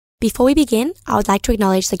Before we begin, I would like to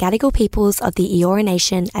acknowledge the Gadigal peoples of the Eora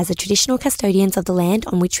Nation as the traditional custodians of the land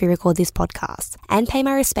on which we record this podcast, and pay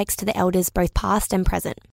my respects to the elders both past and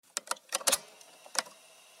present.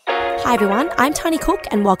 Hi everyone, I'm Tiny Cook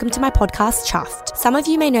and welcome to my podcast, Chuffed. Some of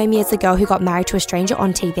you may know me as the girl who got married to a stranger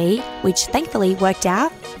on TV, which thankfully worked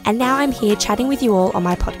out, and now I'm here chatting with you all on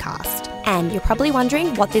my podcast. And you're probably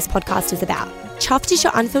wondering what this podcast is about. Chuffed is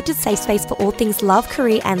your unfiltered safe space for all things love,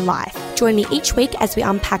 career and life. Join me each week as we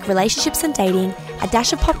unpack relationships and dating, a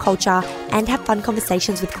dash of pop culture, and have fun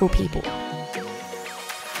conversations with cool people.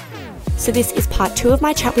 So this is part 2 of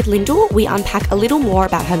my chat with Lyndall. We unpack a little more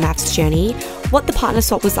about her maths journey, what the partner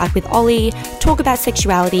swap was like with Ollie, talk about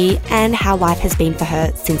sexuality, and how life has been for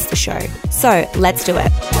her since the show. So let's do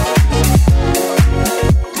it.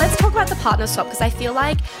 Let's talk about the partner swap, because I feel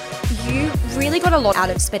like you really got a lot out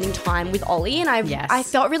of spending time with Ollie, and I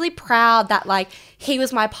felt really proud that like he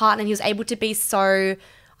was my partner and he was able to be so,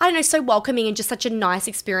 I don't know, so welcoming and just such a nice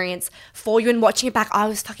experience for you. And watching it back, I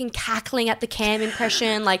was fucking cackling at the Cam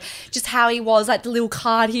impression, like just how he was, like the little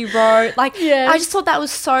card he wrote. Like, I just thought that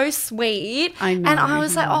was so sweet. I know. And I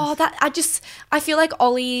was like, oh, I feel like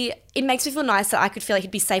Ollie, it makes me feel nice that I could feel like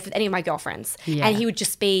he'd be safe with any of my girlfriends. Yeah. And he would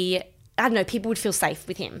just be, I don't know, people would feel safe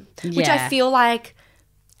with him. Yeah. Which I feel like,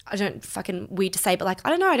 I don't fucking weird to say, but like, I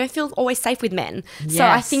don't know, I don't feel always safe with men. Yes. So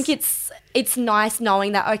I think it's nice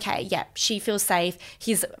knowing that, okay, yeah, she feels safe.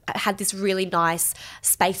 He's had this really nice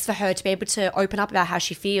space for her to be able to open up about how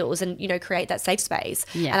she feels and, you know, create that safe space.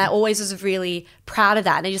 Yeah. And I always was really proud of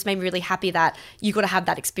that. And it just made me really happy that you got to have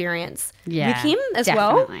that experience with him as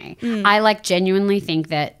definitely. well. I like genuinely think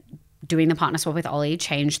that doing the partner swap with Ollie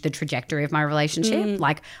changed the trajectory of my relationship.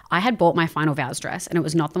 Like, I had bought my final vows dress and it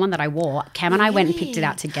was not the one that I wore. Cam and I went and picked it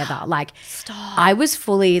out together. Like, I was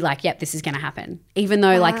fully like, yep, this is going to happen, even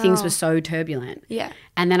though like things were so turbulent. Yeah.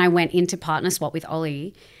 And then I went into partner swap with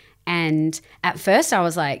Ollie, and at first I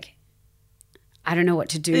was like, I don't know what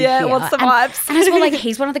to do here. What's the vibes? And as well, like,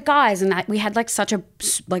 he's one of the guys, and we had like such a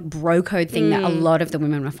like bro code thing that a lot of the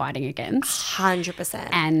women were fighting against. 100%.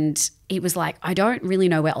 And it was like, I don't really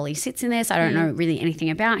know where Ollie sits in this. I don't know really anything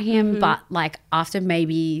about him. But like after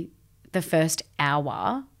maybe the first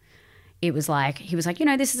hour, it was like, he was like, you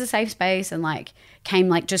know, this is a safe space, and like came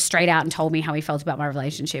like just straight out and told me how he felt about my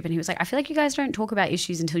relationship. And he was like, I feel like you guys don't talk about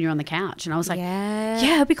issues until you're on the couch. And I was like,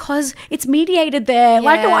 yeah, because it's mediated there. Yeah.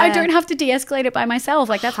 Like, I don't have to de-escalate it by myself.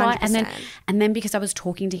 Like, that's 100%. Why. And then because I was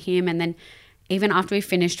talking to him, and then even after we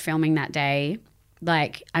finished filming that day,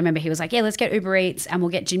 like, I remember he was like, yeah, let's get Uber Eats and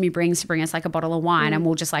we'll get Jimmy Brings to bring us like a bottle of wine and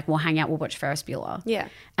we'll just like, we'll hang out, we'll watch Ferris Bueller. Yeah.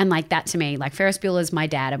 And like that to me, like Ferris Bueller is my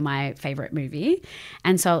dad and my favorite movie.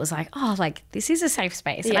 And so it was like, oh, like this is a safe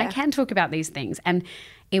space and I can talk about these things. And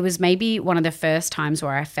it was maybe one of the first times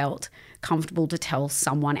where I felt comfortable to tell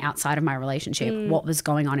someone outside of my relationship what was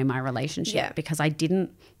going on in my relationship because I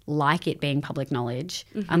didn't like it being public knowledge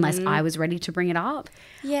unless I was ready to bring it up.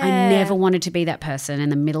 Yeah. I never wanted to be that person in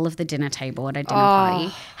the middle of the dinner table at a dinner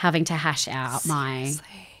party having to hash out my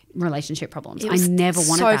relationship problems. I never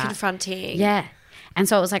wanted that. So confronting. Yeah. And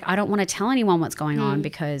so it was like, I don't want to tell anyone what's going on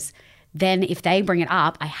because then if they bring it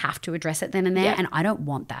up, I have to address it then and there and I don't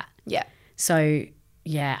want that. Yeah. So,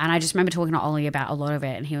 yeah. And I just remember talking to Ollie about a lot of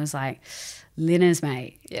it and he was like, Linner's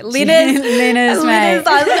mate. Yeah, Linner's mate.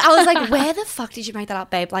 I was like, where the fuck did you make that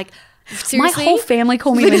up, babe? Like, seriously? My whole family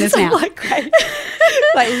call me Linner's now. Like, great.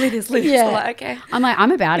 Like, Linner's. Yeah. I'm like, okay. I'm like,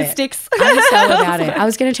 I'm about it. Sticks. I'm so about it. I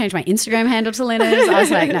was going to change my Instagram handle to Linner's. I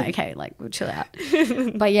was like, no, okay, like, we'll chill out.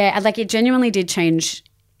 But yeah, like, it genuinely did change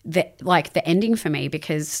the ending for me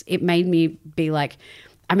because it made me be like,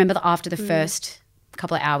 I remember after the first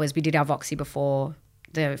couple of hours, we did our Voxy before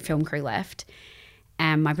the film crew left.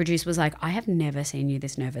 And my producer was like, I have never seen you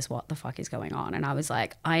this nervous. What the fuck is going on? And I was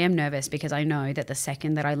like, I am nervous because I know that the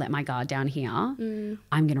second that I let my guard down here, I'm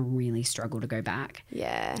going to really struggle to go back.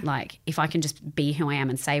 Yeah. Like, if I can just be who I am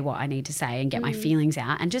and say what I need to say and get my feelings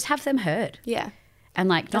out and just have them heard. Yeah. And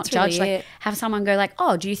like not judge, really like have someone go like,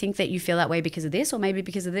 oh, do you think that you feel that way because of this or maybe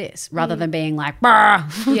because of this? Rather than being like, bah.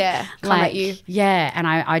 Yeah, come at you. Yeah. And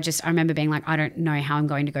I remember being like, I don't know how I'm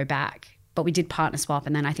going to go back. But we did partner swap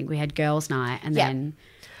and then I think we had girls' night and then...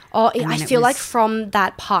 I feel like from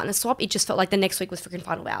that partner swap, it just felt like the next week was freaking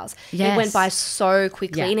final hours. Yes. It went by so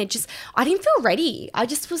quickly and I didn't feel ready. I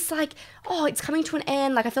just was like, oh, it's coming to an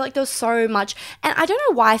end. Like I feel like there was so much. And I don't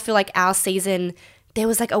know why I feel like our season... There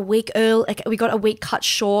was like a week early, like we got a week cut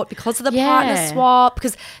short because of the partner swap,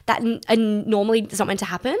 because that normally is not meant to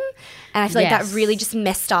happen. And I feel like that really just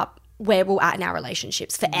messed up where we're at in our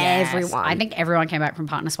relationships for everyone. I think everyone came back from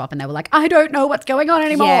partner swap and they were like, I don't know what's going on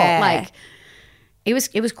anymore. Like, It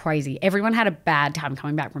was crazy. Everyone had a bad time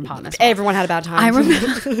coming back from partner swap. Everyone had a bad time.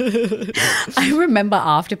 I remember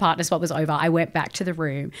after partner swap was over, I went back to the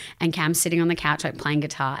room and Cam's sitting on the couch like playing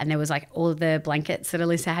guitar, and there was like all of the blankets that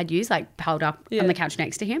Alyssa had used like piled up on the couch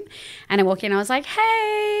next to him. And I walk in, I was like,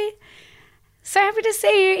 hey, so happy to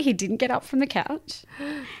see you. He didn't get up from the couch.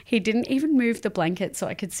 He didn't even move the blanket so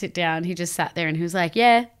I could sit down. He just sat there and he was like,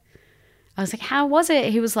 yeah. I was like, how was it?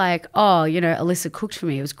 He was like, oh, Alyssa cooked for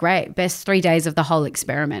me. It was great. Best 3 days of the whole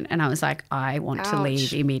experiment. And I was like, I want to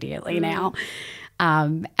leave immediately now.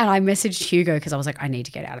 And I messaged Hugo because I was like, I need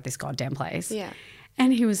to get out of this goddamn place. Yeah.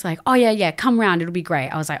 And he was like, oh, yeah, come round. It'll be great.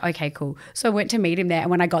 I was like, okay, cool. So I went to meet him there. And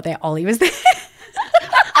when I got there, Ollie was there.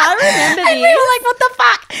 I remember and we were like, what the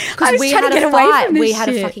fuck? Because we had a fight. We had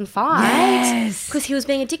a fucking fight. Yes. Because he was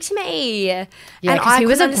being a dick to me. Yeah, because he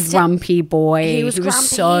was a grumpy boy. He was grumpy.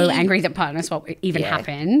 So angry that partner swap even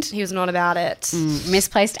happened. He was not about it.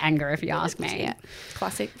 Misplaced anger, if you ask me. Yeah,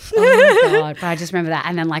 classic. Oh, my God. But I just remember that.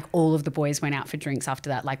 And then, like, all of the boys went out for drinks after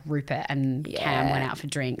that. Like, Rupert and Cam went out for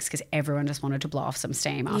drinks because everyone just wanted to blow off some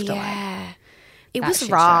steam after, it was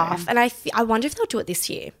rough. And I wonder if they'll do it this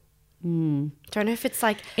year. Don't know if it's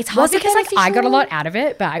like it's hard because like I got a lot out of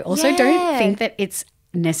it, but I also don't think that it's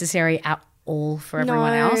necessary at all for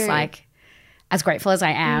everyone else. Like, as grateful as I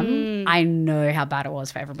am, I know how bad it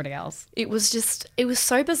was for everybody else. It was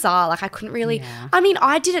so bizarre. Like, I couldn't really I mean,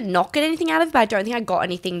 I didn't not get anything out of it, but I don't think I got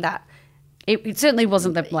anything that it certainly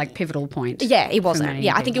wasn't the like pivotal point. Yeah, it wasn't.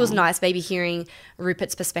 Yeah, I think it was nice maybe hearing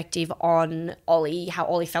Rupert's perspective on Ollie, how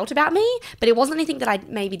Ollie felt about me, but it wasn't anything that I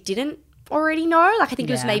maybe didn't already know. Like, I think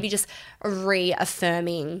it was maybe just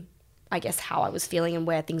reaffirming, I guess, how I was feeling and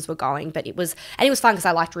where things were going. But it was fun because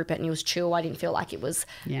I liked Rupert and he was chill. I didn't feel like it was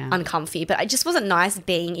uncomfy, but it just wasn't nice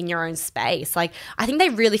being in your own space. Like, I think they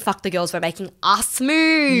really fucked the girls by making us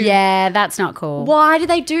move. Yeah, that's not cool. Why did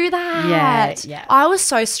they do that? Yeah. I was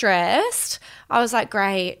so stressed. I was like,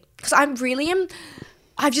 great. Because I've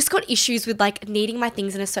just got issues with like needing my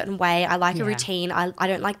things in a certain way. I like a routine. I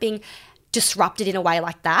don't like being disrupted in a way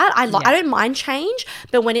like that. I don't mind change,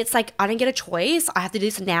 but when it's like I don't get a choice, I have to do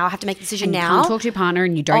this now, I have to make a decision and now. You can't talk to your partner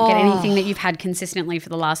and you don't get anything that you've had consistently for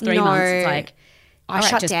the last 3 months. It's like, I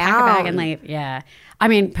shut just down. Pack a bag and leave. Yeah. I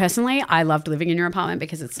mean, personally, I loved living in your apartment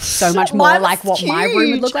because it's so much more like what my room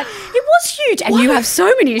would look like. It was huge. And you have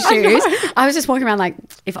so many shoes. I was just walking around like,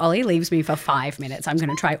 if Ollie leaves me for 5 minutes, I'm going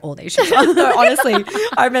to try all these shoes on. No, honestly,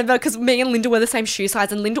 I remember because me and Lyndall were the same shoe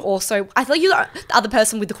size, and Lyndall also, I feel like you're the other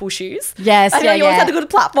person with the cool shoes. Yes, I feel like you always had the good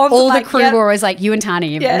platforms. All the crew were always like, you and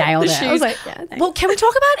Tani nailed it. Shoes. I was like, well, can we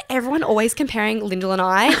talk about everyone always comparing Lyndall and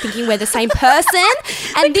I, thinking we're the same person?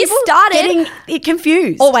 And this started getting it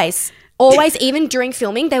confused. Always, even during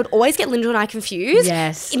filming, they would always get Lyndall and I confused.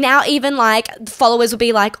 Yes. Now even like the followers would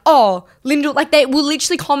be like, oh, Lyndall, like they will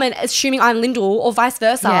literally comment assuming I'm Lyndall or vice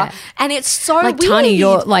versa. Yeah. And it's so like, weird. Tani,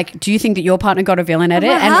 you're like, do you think that your partner got a villain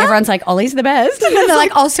edit? And everyone's like, Ollie's the best. And they're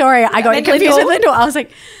like, oh, sorry, I got confused with Lyndall. I was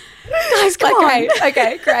like, guys, come on.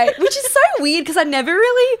 Okay, great. Which is so weird because I never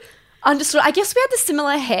really understood. I guess we had the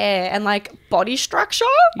similar hair and like body structure.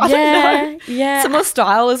 I don't know. Yeah. Similar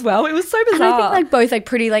style as well. It was so bizarre. And I think like both like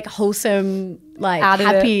pretty like wholesome, like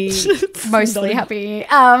happy, mostly happy.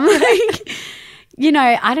 You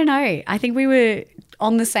know, I don't know. I think we were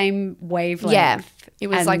on the same wavelength. Yeah. It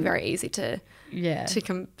was like very easy to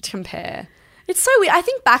compare. It's so weird. I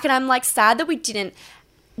think back and I'm like sad that we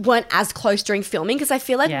weren't as close during filming because I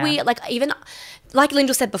feel like we like even like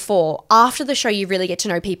Lyndall said before, after the show you really get to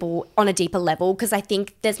know people on a deeper level because I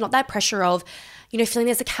think there's not that pressure of, you know, feeling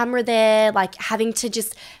there's a camera there, like having to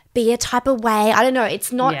just be a type of way. I don't know.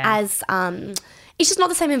 It's not as it's just not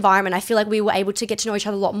the same environment. I feel like we were able to get to know each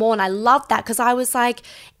other a lot more and I loved that because I was like,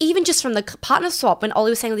 even just from the partner swap when Ollie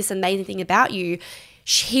was saying this amazing thing about you,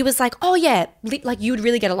 he was like, oh yeah, like you would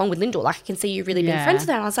really get along with Lyndall. Like I can see you really being friends with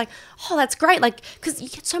her. And I was like, oh, that's great. Like, because you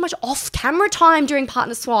get so much off camera time during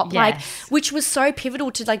partner swap, like, which was so pivotal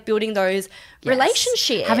to like building those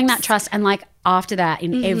relationships. Having that trust. And like after that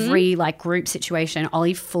in every like group situation,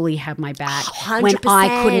 Ollie fully had my back. 100%. When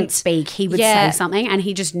I couldn't speak, he would say something and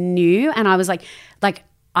he just knew. And I was like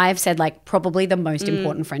I've said like probably the most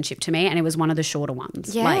important friendship to me and it was one of the shorter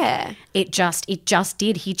ones. Yeah. Like it just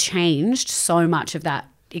did. He changed so much of that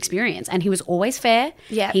experience and he was always fair.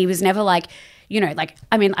 Yeah. He was never like, you know, like,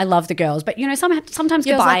 I mean, I love the girls, but you know, sometimes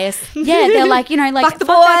you're girls biased. Like, they're like, you know, like fuck the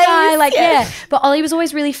boys. That guy, like, But Ollie was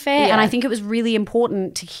always really fair and I think it was really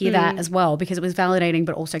important to hear that as well because it was validating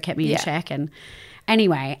but also kept me in check. And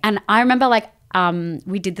anyway, and I remember like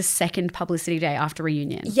we did the second publicity day after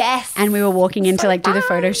reunion. Yes. And we were walking in to like do the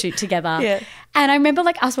photo shoot together. Yeah. And I remember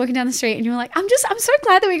like us walking down the street and you were like, I'm so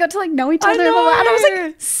glad that we got to like know each other. I know. And I was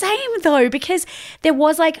like, same though, because there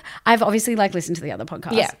was like, I've obviously like listened to the other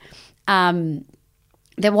podcast. Yeah.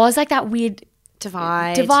 There was like that weird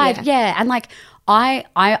divide. Yeah. And like,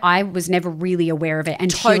 I was never really aware of it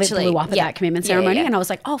until it blew up at that commitment ceremony. And I was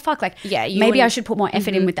like, oh, fuck. Like, maybe I should put more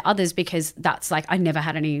effort in with the others because that's like, I never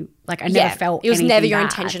had any, like, I never felt it was never your bad.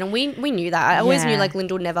 intention. And we knew that. I always knew like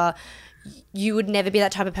Lyndall you would never be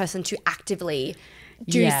that type of person to actively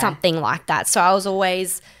do something like that. So I was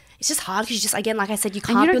always, it's just hard because you just, again, like I said, you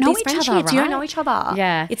can't build these friendships. Right? You don't know each other.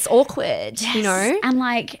 Yeah. It's awkward, you know? And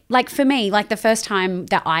like for me, like the first time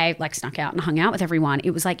that I like snuck out and hung out with everyone,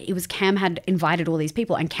 it was Cam had invited all these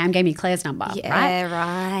people and Cam gave me Claire's number,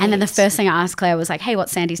 right? And then the first thing I asked Claire was like, hey,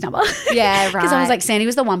 what's Sandy's number? Yeah, right. Because I was like, Sandy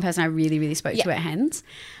was the one person I really, really spoke to at Hens.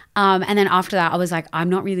 And then after that, I was like,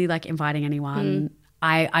 I'm not really like inviting anyone.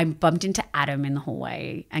 I bumped into Adam in the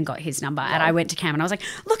hallway and got his number. And I went to Cam and I was like,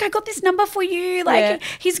 look, I got this number for you. Like,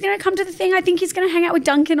 he's going to come to the thing. I think he's going to hang out with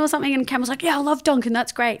Duncan or something. And Cam was like, yeah, I love Duncan.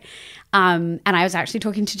 That's great. And I was actually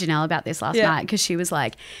talking to Janelle about this last night because she was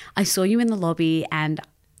like, I saw you in the lobby and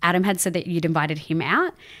Adam had said that you'd invited him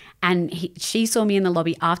out. And she saw me in the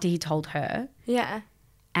lobby after he told her. Yeah.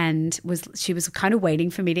 And she was kind of waiting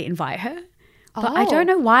for me to invite her. But I don't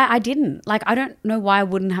know why I didn't. Like, I don't know why I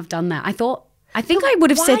wouldn't have done that. I think I would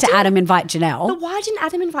have said to Adam, invite Janelle. But why didn't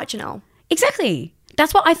Adam invite Janelle? Exactly.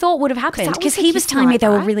 That's what I thought would have happened because he was telling me they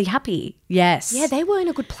were really happy. Yes. Yeah, they were in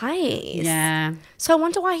a good place. Yeah. So I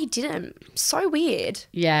wonder why he didn't. So weird.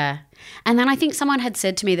 Yeah. And then I think someone had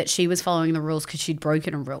said to me that she was following the rules because she'd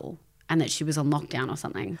broken a rule and that she was on lockdown or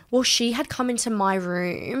something. Well, she had come into my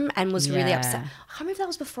room and was really upset. I can't remember if that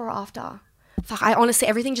was before or after. Fuck, I honestly,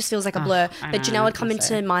 everything just feels like a blur. But Janelle had come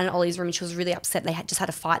into mine and Ollie's room and she was really upset. They had just had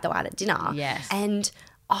a fight. They were out at dinner. Yes. And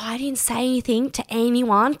I didn't say anything to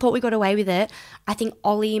anyone. Thought we got away with it. I think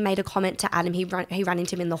Ollie made a comment to Adam. He ran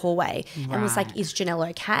into him in the hallway and was like, is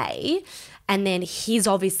Janelle okay? And then he's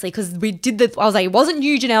obviously, because I was like, it wasn't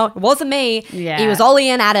you, Janelle. It wasn't me. Yeah. It was Ollie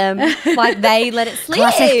and Adam. Like, they let it slip.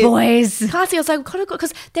 Classic boys. Classic. I was like,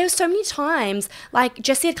 because there were so many times, like,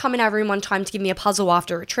 Jessie had come in our room one time to give me a puzzle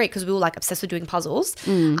after a retreat because we were, like, obsessed with doing puzzles.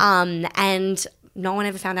 And no one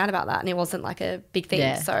ever found out about that and it wasn't like a big thing.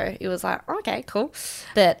 Yeah. So it was like, oh, okay, cool.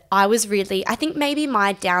 But I think maybe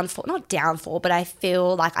my not downfall, but I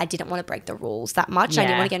feel like I didn't want to break the rules that much. Yeah. I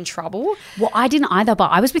didn't want to get in trouble. Well, I didn't either,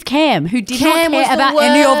 but I was with Cam who did not care about worst.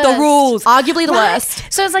 Any of the rules. Arguably the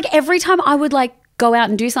worst. So it's like every time I would like go out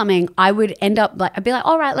and do something, I would end up like, I'd be like,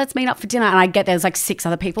 all right, let's meet up for dinner. And I'd get there's like 6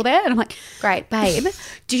 other people there. And I'm like, great, babe,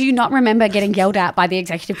 do you not remember getting yelled at by the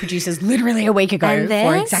executive producers literally a week ago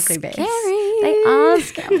for exactly this? They are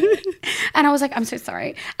scary. And I was like, I'm so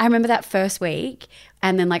sorry. I remember that first week.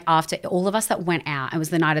 And then like after all of us that went out, it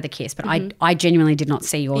was the night of the kiss, but I genuinely did not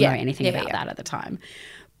see or know anything about that at the time.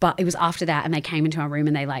 But it was after that and they came into our room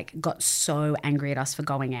and they like got so angry at us for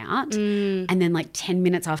going out. And then like 10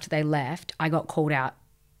 minutes after they left, I got called out.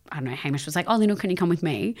 I don't know, Hamish was like, oh, Lyndall, can you come with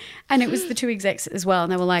me? And it was the 2 execs as well.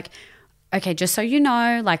 And they were like, okay, just so you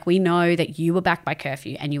know, like we know that you were back by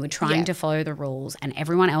curfew and you were trying to follow the rules and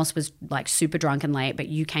everyone else was like super drunk and late, but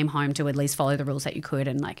you came home to at least follow the rules that you could.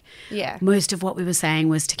 And like most of what we were saying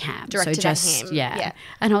was to Cam. Directed so just, at him. Yeah.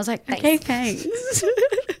 And I was like, okay, thanks.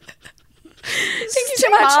 Thank you so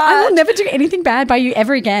much. I will never do anything bad by you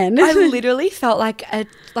ever again. I literally felt like a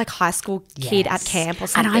high school kid at camp or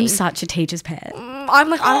something. And I'm such a teacher's pet. I'm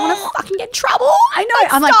like, I don't want to fucking get in trouble. I know.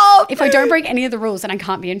 I'm like, if I don't break any of the rules, then I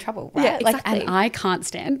can't be in trouble. Right? Yeah, exactly. Like, and I can't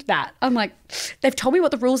stand that. I'm like, they've told me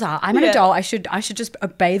what the rules are. I'm an adult. I should just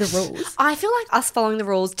obey the rules. I feel like us following the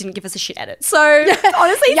rules didn't give us a shit edit. So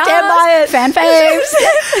honestly, stand by it. Fan faves.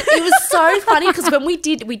 It was so funny because when we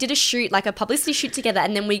did a shoot, like a publicity shoot together,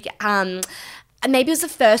 and then we and maybe it was the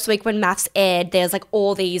first week when Maths aired, there's like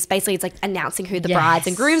all these, basically it's like announcing who the brides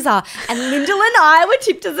and grooms are. And Lyndall and I were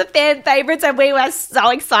tipped as the fan favourites and we were so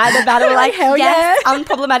excited about it. We're like, hell yeah,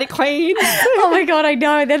 unproblematic queen. Oh my God, I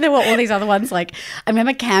know. And then there were all these other ones. Like, I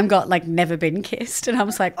remember Cam got like never been kissed and I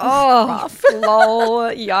was like, rough. Lol,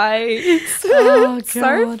 yikes. Oh God.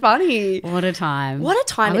 So funny. What a time. What a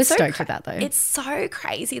time. I was stoked for that though. It's so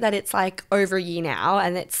crazy that it's like over a year now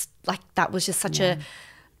and it's like, that was just such a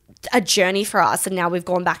journey for us, and now we've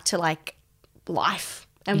gone back to like life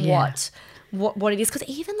and what it is. Because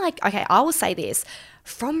even like, okay, I will say this,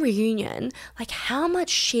 from reunion, like how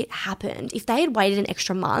much shit happened. If they had waited an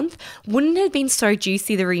extra month, wouldn't it have been so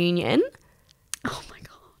juicy, the reunion? Oh my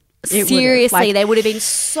God. Seriously, there would have been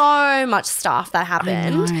so much stuff that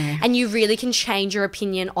happened, and you really can change your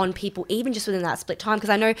opinion on people even just within that split time.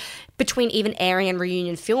 Because I know between even airing and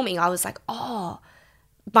reunion filming, I was like, oh,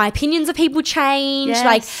 my opinions of people changed.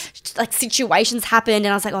 Yes. Like situations happened,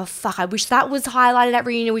 and I was like, oh fuck, I wish that was highlighted at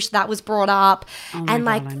reunion. I wish that was brought up. And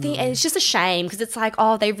like, and it's just a shame because it's like,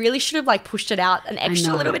 oh, they really should have like pushed it out an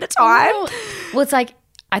extra little bit of time. Well, it's like,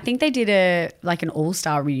 I think they did an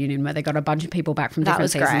all-star reunion where they got a bunch of people back from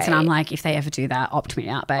different seasons. Great. And I'm like, if they ever do that, opt me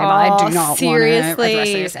out, babe. I do not want to address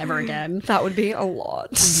this ever again. That would be a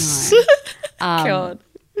lot. I know. God.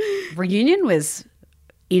 Reunion was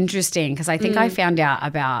interesting because I think I found out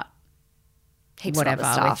about heaps whatever of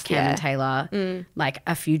other stuff, with Cam and Taylor like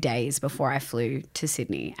a few days before I flew to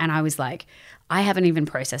Sydney. And I was like, I haven't even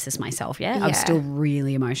processed this myself yet. I'm still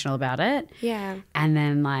really emotional about it. Yeah. And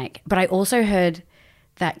then like, but I also heard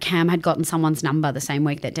that Cam had gotten someone's number the same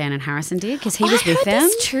week that Dan and Harrison did because he was with them.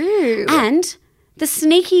 That's true. And the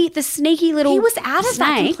sneaky little he was out of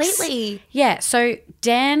that snakes. completely. Yeah. So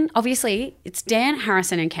Dan, obviously, it's Dan,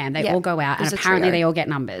 Harrison, and Cam. They all go out, and apparently they all get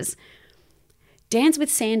numbers. Dan's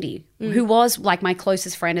with Sandy, who was like my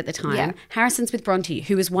closest friend at the time. Yeah. Harrison's with Bronte,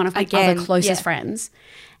 who was one of my other closest friends.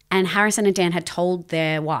 And Harrison and Dan had told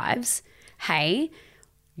their wives, hey,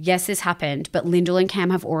 yes, this happened, but Lyndall and Cam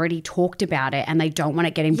have already talked about it and they don't want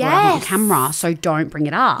it getting brought up on camera, so don't bring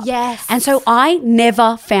it up. Yes. And so I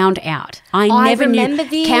never found out. I never knew.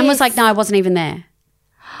 This. Cam was like, no, I wasn't even there.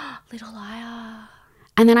 Little liar.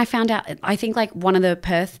 And then I found out, I think like one of the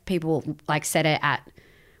Perth people like said it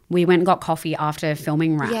we went and got coffee after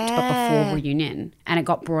filming Wrapped, but before reunion, and it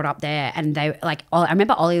got brought up there. And they like, I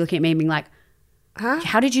remember Ollie looking at me and being like,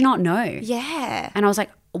 how did you not know? Yeah. And I was like,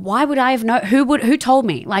 why would I have known? Who told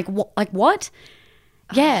me? Like what?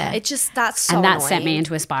 Yeah. It just, that's so And that annoying. sent me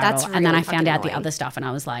into a spiral. That's really and then I found out annoying. the other stuff and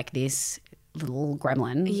I was like, this little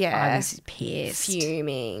gremlin. Yeah. I was pissed.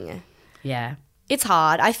 Fuming. Yeah. It's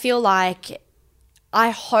hard. I feel like I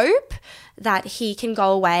hope that he can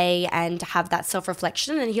go away and have that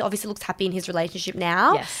self-reflection, and he obviously looks happy in his relationship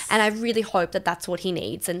now. Yes. And I really hope that that's what he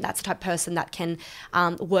needs, and that's the type of person that can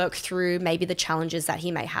work through maybe the challenges that he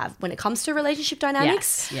may have when it comes to relationship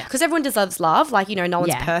dynamics. Yes. Because everyone deserves love. Like, no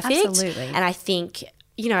one's perfect. Absolutely. And I think,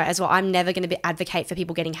 as well, I'm never going to advocate for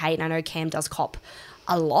people getting hate, and I know Cam does cop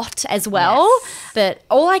a lot as well. Yes. But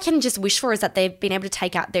all I can just wish for is that they've been able to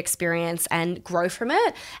take out their experience and grow from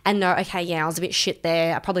it and know, okay, I was a bit shit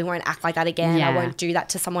there. I probably won't act like that again. I won't do that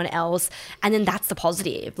to someone else. And then that's the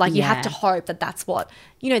positive. Like you have to hope that that's what,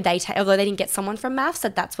 they take, although they didn't get someone from maths,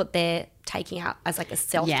 that's what they're taking out as like a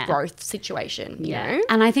self-growth situation, you know?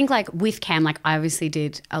 And I think like with Cam, like I obviously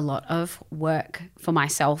did a lot of work for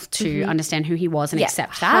myself to understand who he was and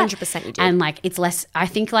accept that. 100% you did. And like it's less, I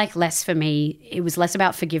think like less for me, it was less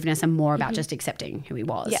about forgiveness and more about just accepting who he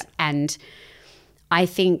was. Yeah. And I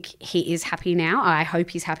think he is happy now. I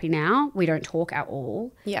hope he's happy now. We don't talk at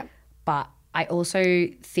all. Yeah. But I also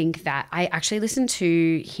think that I actually listened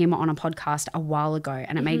to him on a podcast a while ago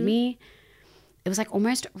and it made me, it was like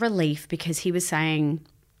almost relief because he was saying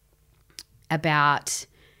about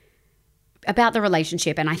the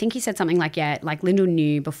relationship, and I think he said something like, like Lyndall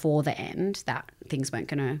knew before the end that things weren't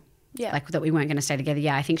going to, like that we weren't going to stay together.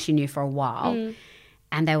 Yeah, I think she knew for a while.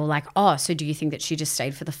 And they were like, oh, so do you think that she just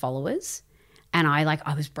stayed for the followers? And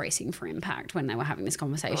I was bracing for impact when they were having this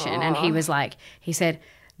conversation. And he was like, he said,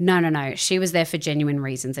 no, she was there for genuine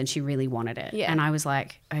reasons and she really wanted it. Yeah. And I was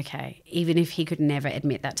like, okay, even if he could never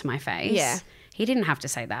admit that to my face, he didn't have to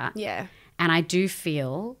say that. Yeah. And I do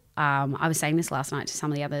feel, I was saying this last night to some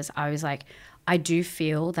of the others, I was like, I do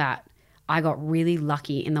feel that I got really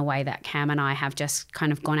lucky in the way that Cam and I have just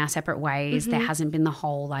kind of gone our separate ways. There hasn't been the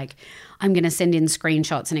whole like, I'm going to send in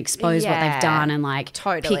screenshots and expose what they've done and like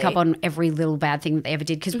pick up on every little bad thing that they ever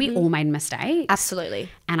did because we all made mistakes. Absolutely.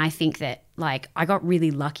 And I think that like I got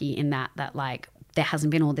really lucky in that like there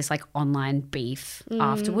hasn't been all this like online beef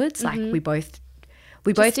afterwards. Like we both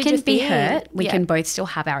can be hurt. We can both still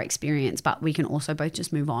have our experience, but we can also both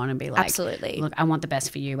just move on and be like, absolutely. Look, I want the best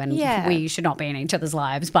for you and we should not be in each other's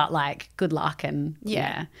lives, but like good luck and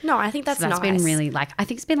No, I think that's so that's nice. been really like, I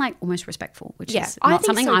think it's been like almost respectful, which is not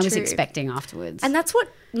something I was expecting afterwards. And that's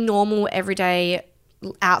what normal everyday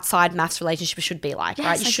outside maths relationships should be like,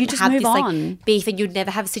 right? You like shouldn't just have move this on. like beef, and you'd never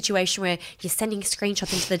have a situation where you're sending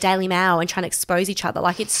screenshots into the Daily Mail and trying to expose each other.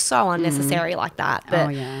 Like it's so unnecessary like that.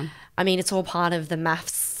 But I mean, it's all part of the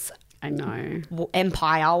maths I know.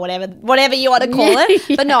 empire, whatever you want to call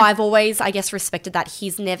it. But no, I've always, I guess, respected that.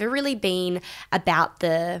 He's never really been about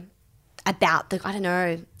the about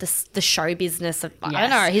the show business of, I don't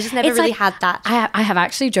know. He's just never really had that. I have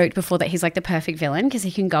actually joked before that he's like the perfect villain because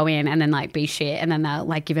he can go in and then like be shit and then they'll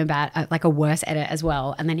like give him a worse edit as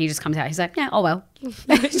well. And then he just comes out. He's like, yeah, oh well.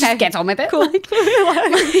 Just gets on with it. Cool.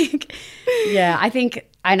 Yeah, I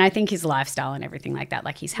think his lifestyle and everything like that,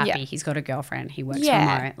 like he's happy. Yeah. He's got a girlfriend. He works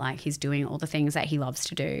remote. Like he's doing all the things that he loves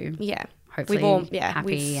to do. Yeah. Hopefully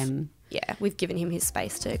happy and... Yeah, we've given him his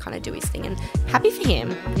space to kind of do his thing and happy for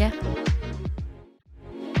him. Yeah.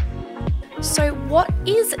 So what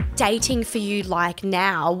is dating for you like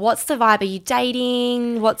now? What's the vibe? Are you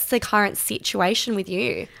dating? What's the current situation with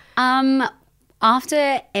you?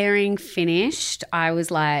 After airing finished, I was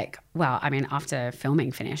like, after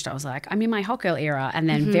filming finished, I was like, I'm in my hot girl era, and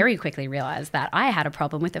then very quickly realized that I had a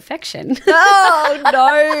problem with affection. Oh,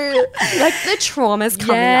 no. Like the trauma's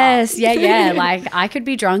coming up. Yeah. Like I could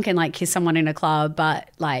be drunk and like kiss someone in a club, but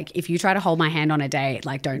like if you try to hold my hand on a date,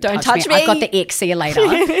 like don't touch me. I've got the ick, see you later.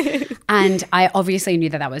 And I obviously knew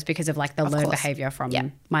that was because of like the learned behavior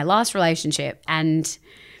from my last relationship. And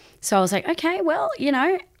so I was like, okay, well, you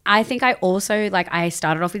know, I think I also, like, I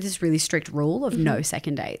started off with this really strict rule of no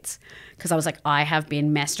second dates because I was like, I have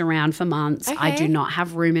been messed around for months. Okay. I do not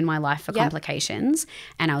have room in my life for complications.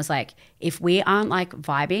 And I was like, if we aren't, like,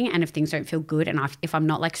 vibing and if things don't feel good and if I'm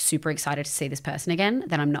not, like, super excited to see this person again,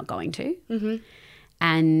 then I'm not going to. Mm-hmm.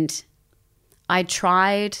 And I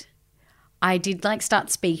did, like, start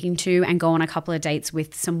speaking to and go on a couple of dates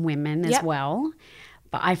with some women as well.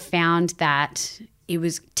 But I found that it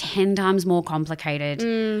was 10 times more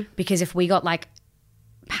complicated because if we got like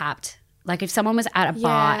papped, like if someone was at a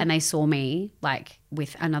bar and they saw me like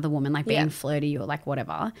with another woman like being flirty or like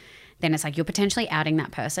whatever, then it's like you're potentially outing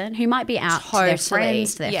that person who might be out to their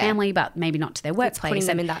friends, to their family, but maybe not to their workplace. Putting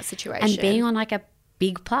them in that situation. And being on like a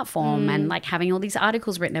big platform and like having all these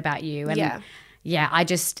articles written about you. And I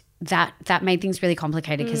just... That made things really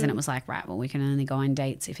complicated because then it was like, right, well, we can only go on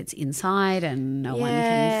dates if it's inside and no one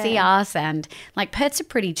can see us. And like Perth's a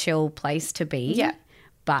pretty chill place to be. Yeah.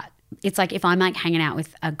 But it's like if I'm like hanging out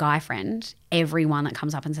with a guy friend, everyone that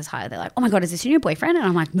comes up and says hi, they're like, oh my God, is this your new boyfriend? And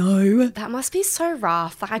I'm like, no. That must be so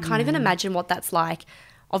rough. Like I can't even imagine what that's like.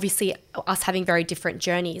 Obviously, us having very different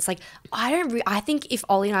journeys. Like, I think if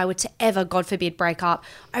Ollie and I were to ever, God forbid, break up,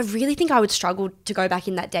 I really think I would struggle to go back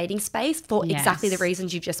in that dating space for exactly the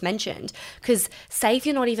reasons you've just mentioned. Because say if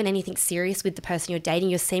you're not even anything serious with the person you're dating,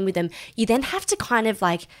 you're seen with them, you then have to kind of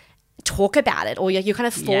like talk about it or you're kind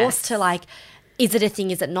of forced to like, is it a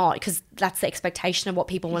thing, is it not? Because that's the expectation of what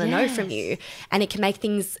people want to know from you. And it can make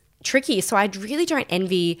things tricky. So I really don't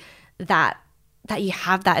envy that you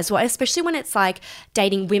have that as well, especially when it's like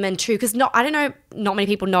dating women too, because not many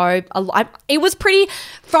people know. It was pretty,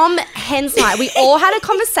 from Hen's night, we all had a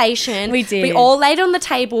conversation. We did. We all laid on the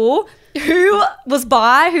table who was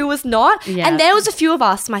bi, who was not. Yeah. And there was a few of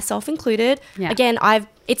us, myself included. Yeah. Again,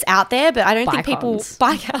 it's out there, but I don't think people...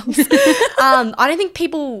 Bicons.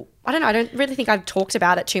 I don't really think I've talked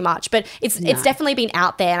about it too much, but it's definitely been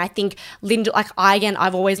out there. And I think Lyndall, like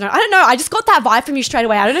I've always known, I don't know, I just got that vibe from you straight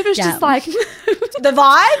away. I don't know if it's just like the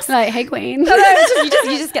vibes. Like, hey queen. No, you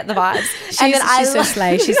just get the vibes. She's so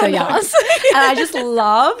slay, she's so yes. And I just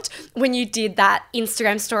loved when you did that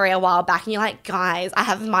Instagram story a while back and you're like, guys, I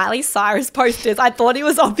have Miley Cyrus posters. I thought it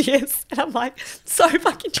was obvious. And I'm like, so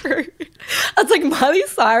fucking true. I was like, Miley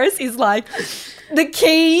Cyrus is like the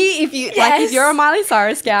key if you're a Miley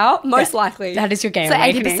Cyrus gal, most likely. That is your game. So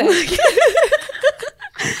 80%.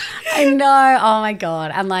 I know. Oh my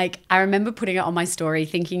God. And like I remember putting it on my story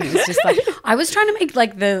thinking it was just like I was trying to make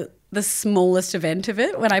like the smallest event of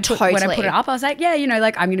it when I put it up. I was like, yeah, you know,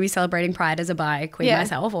 like I'm going to be celebrating Pride as a bi queen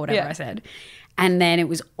myself or whatever I said. And then it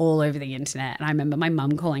was all over the internet. And I remember my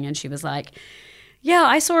mum calling and she was like, yeah,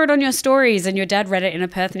 I saw it on your stories and your dad read it in a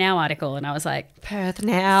Perth Now article. And I was like, Perth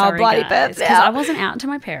Now, bloody Perth Now. Because I wasn't out to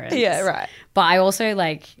my parents. Yeah, right. But I also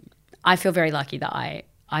like, I feel very lucky that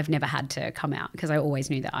I've never had to come out because I always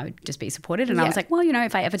knew that I would just be supported. And I was like, well, you know,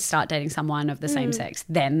 if I ever start dating someone of the same sex,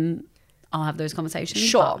 then I'll have those conversations.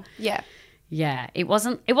 Sure. But yeah, it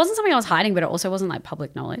wasn't something I was hiding, but it also wasn't like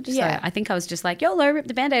public knowledge. Yeah. So I think I was just like, YOLO, rip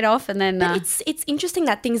the Band-Aid off. And then it's interesting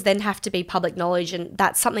that things then have to be public knowledge, and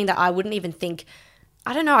that's something that I wouldn't even think.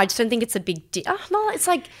 I don't know. I just don't think it's a big deal. No, it's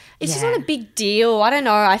like it's just not a big deal. I don't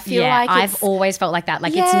know. I feel like I've always felt like that.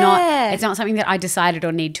 Like it's not something that I decided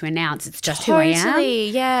or need to announce. It's just who I am.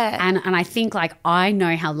 Yeah. And I think like I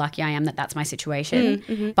know how lucky I am that that's my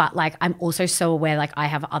situation. But like I'm also so aware like I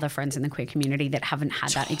have other friends in the queer community that haven't had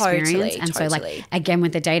that experience. And so like again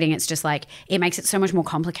with the dating, it's just like it makes it so much more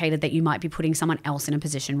complicated that you might be putting someone else in a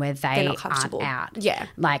position where they aren't out. Yeah.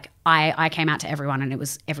 Like I came out to everyone and it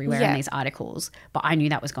was everywhere in these articles, but I knew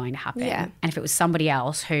that was going to happen. Yeah. And if it was somebody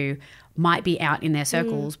else who might be out in their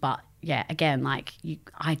circles, but yeah, again, like it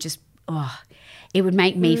would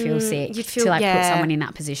make me feel sick to like put someone in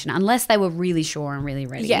that position unless they were really sure and really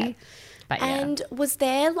ready. Yeah. But yeah. And was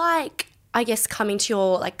there like, I guess coming to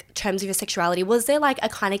your like terms of your sexuality, was there like a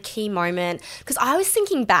kind of key moment? Because I was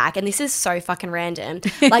thinking back, and this is so fucking random,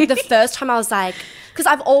 like the first time I was like, because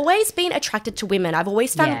I've always been attracted to women. I've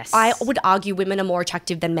always found, I would argue women are more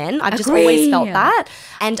attractive than men. I've just always felt that.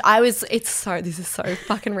 And this is so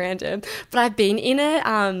fucking random, but I've been in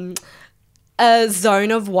a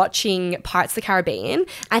zone of watching Pirates of the Caribbean.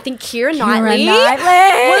 I think Keira Knightley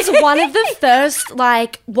was one of the first,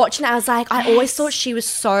 like, watching it. I was like, I always thought she was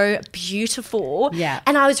so beautiful. Yeah.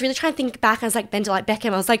 And I was really trying to think back. I was like, Bender like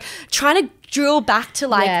Beckham. I was like trying to drill back to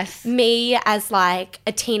like me as like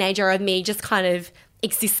a teenager, of me just kind of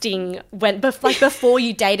existing before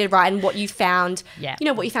you dated, right? And what you found,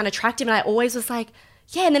 what you found attractive. And I always was like,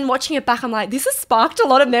 yeah, and then watching it back, I'm like, this has sparked a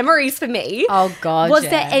lot of memories for me. Oh, God, Was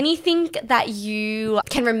there anything that you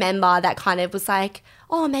can remember that kind of was like,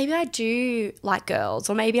 oh, maybe I do like girls,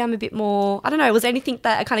 or maybe I'm a bit more, I don't know, was there anything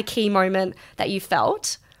that a kind of key moment that you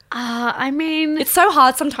felt? I mean... It's so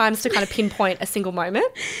hard sometimes to kind of pinpoint a single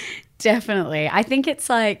moment. Definitely. I think it's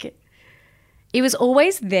like... It was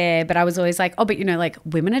always there, but I was always like, oh, but like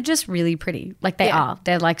women are just really pretty. Like they are.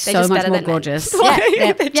 They're like so much more gorgeous.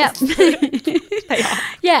 Yeah.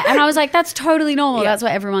 Yeah. And I was like, that's totally normal. That's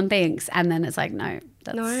what everyone thinks. And then it's like, no,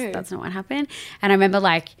 that's not what happened. And I remember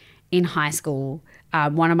like in high school,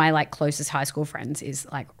 one of my like closest high school friends is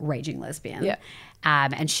like raging lesbian. Yeah.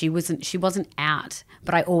 And she wasn't out,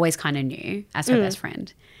 but I always kind of knew as her best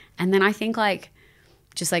friend. And then I think like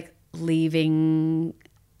just like leaving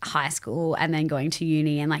high school and then going to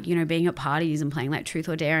uni and like, being at parties and playing like Truth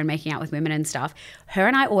or Dare and making out with women and stuff. Her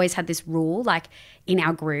and I always had this rule, like in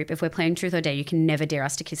our group, if we're playing Truth or Dare, you can never dare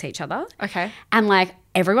us to kiss each other. Okay. And like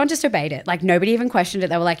everyone just obeyed it. Like nobody even questioned it.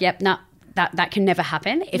 They were like, yep, no, that can never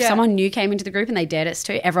happen. If someone new came into the group and they dared us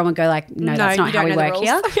to, everyone would go like, no, that's not how we work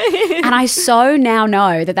here. And I so now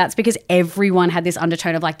know that that's because everyone had this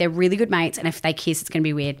undertone of like, they're really good mates, and if they kiss, it's going to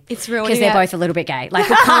be weird. It's real. Because they're both a little bit gay. Like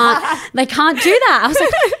they can't do that. I was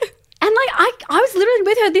like... And like I was literally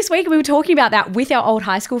with her this week, and we were talking about that with our old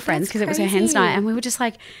high school friends because it was her hens night, and we were just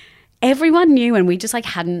like, everyone knew, and we just like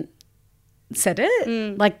hadn't said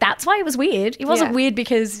it. Like that's why it was weird. It wasn't weird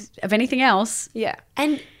because of anything else. Yeah.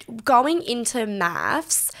 And going into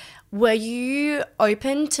maths, were you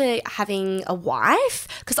open to having a wife?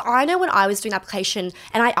 Because I know when I was doing application,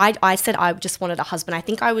 and I said I just wanted a husband. I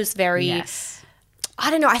think I was very, I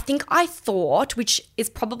don't know. I think I thought, which is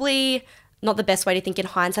probably not the best way to think in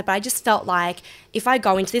hindsight, but I just felt like if I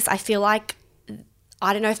go into this, I feel like,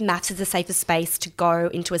 I don't know if maths is the safest space to go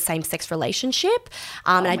into a same-sex relationship.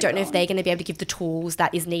 And I don't know if they're going to be able to give the tools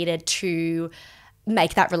that is needed to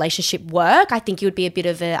make that relationship work. I think it would be a bit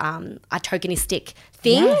of a tokenistic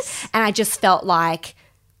thing. Yes. And I just felt like,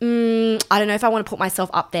 I don't know if I want to put myself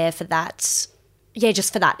up there for that. Yeah,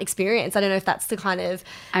 just for that experience. I don't know if that's the kind of,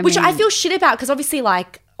 which I feel shit about, because obviously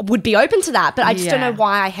like, would be open to that, but I just don't know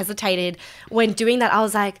why I hesitated when doing that. I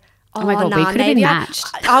was like, oh my God, we could have been matched.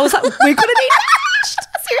 I was like, we could have been matched.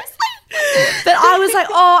 Seriously. But I was like,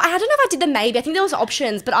 I don't know if I did the maybe. I think there was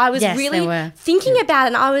options, but I was really thinking about it,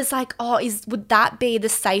 and I was like, would that be the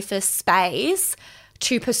safest space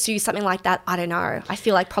to pursue something like that? I don't know. I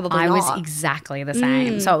feel like probably not. I was exactly the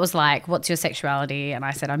same. So it was like, what's your sexuality? And I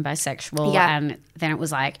said, I'm bisexual. Yeah. And then it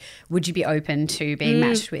was like, would you be open to being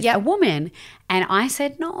matched with a woman? And I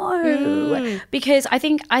said no, because I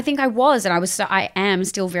think I was, and I am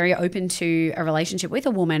still very open to a relationship with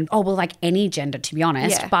a woman. Oh, well, like any gender, to be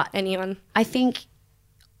honest. Yeah, but anyone. I think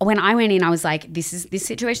when I went in, I was like, this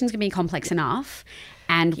situation's gonna be complex enough.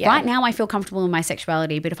 And right now I feel comfortable in my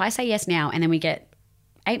sexuality. But if I say yes now and then we get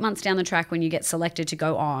 8 months down the track when you get selected to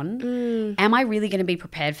go on, am I really going to be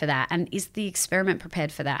prepared for that? And is the experiment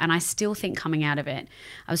prepared for that? And I still think coming out of it,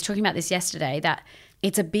 I was talking about this yesterday, that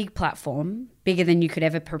it's a big platform, bigger than you could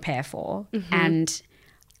ever prepare for. And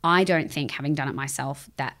I don't think, having done it myself,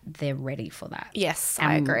 that they're ready for that. Yes,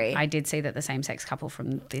 I agree. I did see that the same-sex couple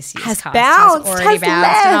from this year's has cast bounced, has already bounced.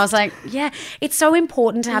 Left. And I was like, yeah, it's so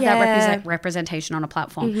important to have that representation on a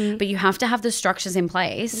platform. But you have to have the structures in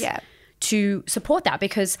place to support that,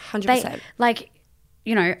 because 100%.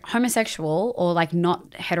 Homosexual or like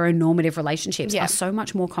not heteronormative relationships are so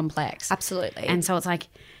much more complex. Absolutely. And so it's like,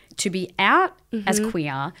 to be out as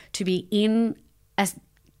queer, to be in a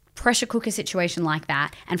pressure cooker situation like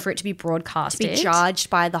that, and for it to be broadcasted, to be judged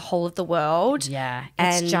by the whole of the world. Yeah,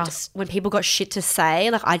 it's just when people got shit to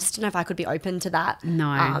say, like I just don't know if I could be open to that. No,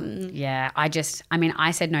 I mean,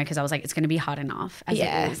 I said no because I was like, it's going to be hard enough. As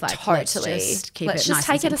it is. Like, totally. Let's just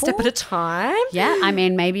take it a step at a time. Yeah, I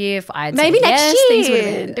mean, maybe if I'd maybe said next yes, year things would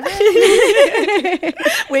have been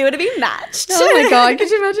different. We would have been matched. Oh my God, could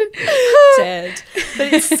you imagine? Dead.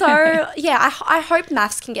 But it's so, yeah, I hope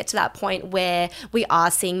maths can get to that point where we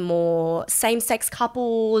are seeing more same-sex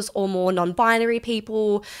couples or more non-binary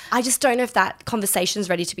people. I just don't know if that conversation is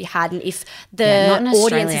ready to be had and if the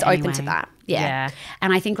audience is open to that. Yeah.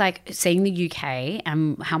 And I think like seeing the UK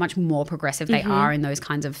and how much more progressive they are in those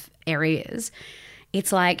kinds of areas,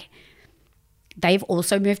 it's like they've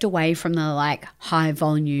also moved away from the like high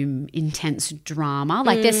volume, intense drama.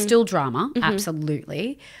 Like there's still drama,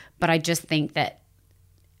 absolutely. But I just think that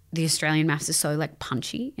the Australian maths is so like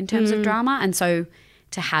punchy in terms of drama. And so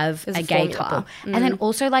to have a gay couple. And then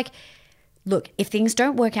also like, look, if things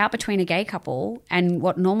don't work out between a gay couple and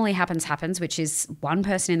what normally happens, which is one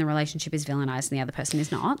person in the relationship is villainized and the other person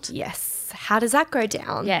is not. Yes. How does that go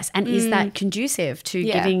down? Yes. And is that conducive to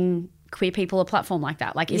giving queer people a platform like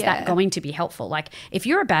that? Like, is that going to be helpful? Like, if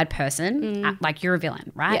you're a bad person, like you're a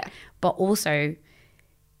villain, right? Yeah. But also,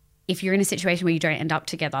 if you're in a situation where you don't end up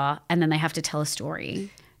together and then they have to tell a story,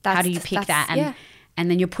 how do you pick that? And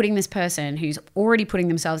then you're putting this person who's already putting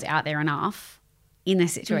themselves out there enough in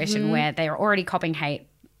this situation where they are already copping hate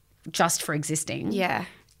just for existing. Yeah.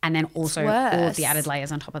 And then also all of the added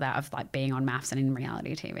layers on top of that of like being on maths and in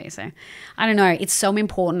reality TV. So I don't know. It's so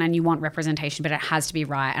important and you want representation, but it has to be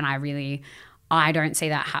right. And I don't see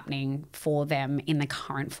that happening for them in the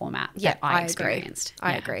current format that I experienced.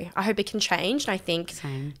 I agree. I hope it can change. And I think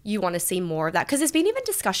you want to see more of that. Because there's been even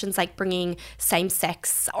discussions like bringing same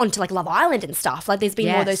sex onto like Love Island and stuff. Like there's been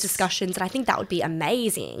more of those discussions. And I think that would be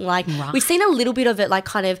amazing. Like we've seen a little bit of it, like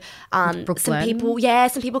kind of some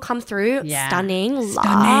people come through. Yeah. Stunning. Love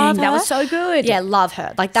her. That was so good. Yeah, love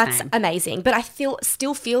her. Like that's amazing. But I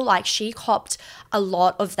still feel like she copped a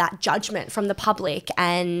lot of that judgment from the public,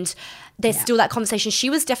 and there's still that conversation.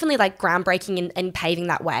 She was definitely like groundbreaking and paving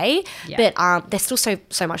that way, but there's still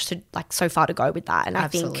so much to like so far to go with that. And I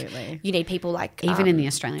think you need people like even in the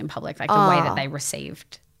Australian public, like the way that they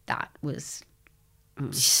received that was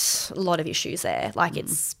a lot of issues there. Like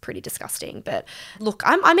it's pretty disgusting. But look,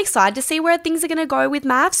 I'm excited to see where things are going to go with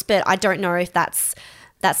maths, but I don't know if that's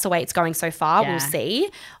the way it's going so far. We'll see.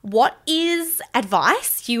 What is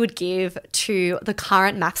advice you would give to the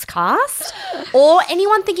current maths cast or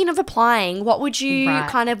anyone thinking of applying? What would you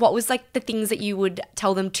what was like the things that you would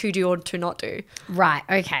tell them to do or to not do? Right.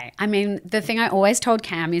 Okay. I mean, the thing I always told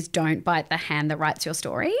Cam is don't bite the hand that writes your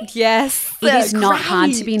story. Yes. It is not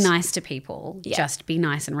hard to be nice to people. Yeah. Just be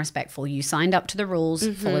nice and respectful. You signed up to the rules,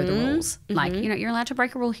 follow the rules. Like, you know, you're allowed to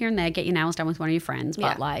break a rule here and there, get your nails done with one of your friends,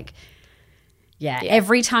 but like,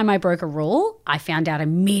 every time I broke a rule, I found out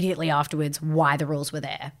immediately afterwards why the rules were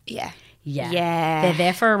there. Yeah. They're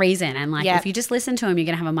there for a reason. And like, if you just listen to them, you're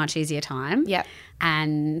going to have a much easier time. Yeah.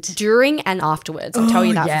 And during and afterwards, I'll tell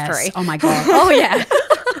you that for free. Oh my God. Oh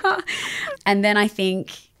yeah. And then I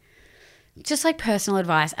think just like personal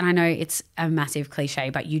advice, and I know it's a massive cliche,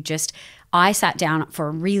 but I sat down for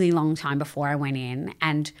a really long time before I went in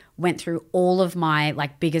and went through all of my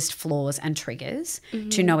like biggest flaws and triggers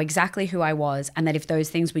to know exactly who I was, and that if those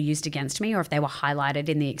things were used against me or if they were highlighted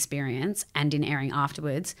in the experience and in airing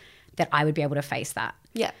afterwards, that I would be able to face that.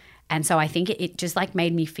 Yeah. And so I think it just like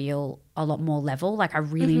made me feel a lot more level. Like I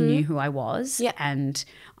really knew who I was and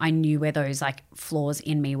I knew where those like flaws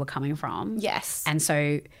in me were coming from. Yes. And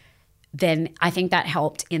so then I think that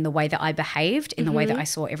helped in the way that I behaved, in the way that I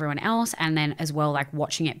saw everyone else. And then as well, like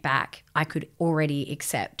watching it back, I could already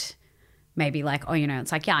accept maybe like, oh, you know,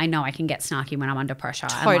 it's like, yeah, I know I can get snarky when I'm under pressure.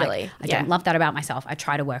 Totally. And like, I don't love that about myself. I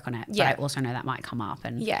try to work on it, but I also know that might come up.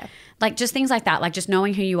 And like just things like that, like just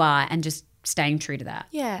knowing who you are and just staying true to that.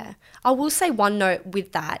 Yeah. I will say one note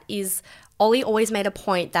with that is Ollie always made a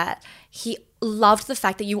point that he loved the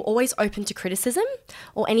fact that you were always open to criticism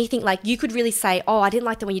or anything. Like you could really say, oh, I didn't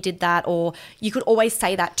like the way you did that, or you could always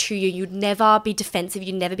say that to you. You'd never be defensive.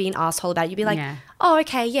 You'd never be an asshole about it. You'd be like, oh,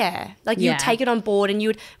 okay, yeah. Like you'd take it on board, and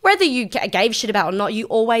you'd, whether you gave shit about it or not, you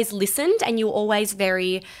always listened, and you were always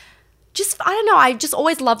very just, I don't know, I just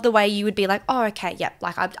always loved the way you would be like, oh, okay, yeah,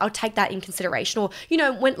 like I'll take that in consideration. Or, you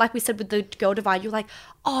know, when, like we said with the Girl Divide, you're like,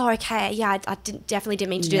 oh, okay, yeah, I definitely didn't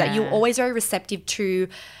mean to do that. You were always very receptive to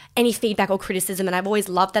any feedback or criticism. And I've always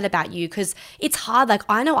loved that about you, because it's hard. Like,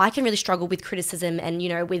 I know I can really struggle with criticism and, you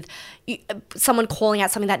know, with someone calling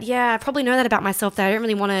out something that, I probably know that about myself that I don't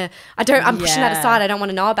really want to, I'm pushing that aside. I don't want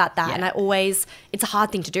to know about that. And it's a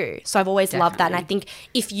hard thing to do. So I've always loved that. And I think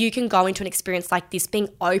if you can go into an experience like this, being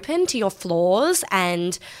open to your flaws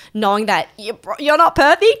and knowing that you're not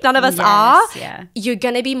perfect, none of us are, you're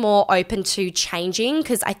going to be more open to changing.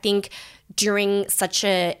 Because I think during such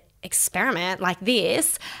a experiment like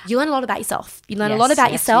this, you learn a lot about yourself. You learn a lot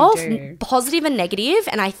about yourself, positive and negative.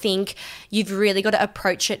 And I think you've really got to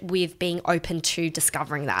approach it with being open to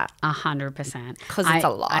discovering that. 100%. Because it's a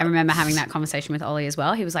lot. I remember having that conversation with Ollie as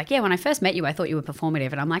well. He was like, when I first met you, I thought you were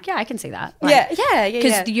performative. And I'm like, I can see that. Like,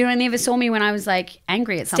 Because you only ever saw me when I was like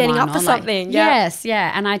angry at someone. Standing up for something. Yes.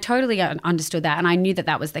 And I totally understood that. And I knew that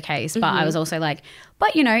that was the case. But I was also like,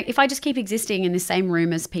 but, you know, if I just keep existing in the same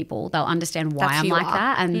room as people, they'll understand why I'm like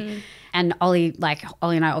that. And Ollie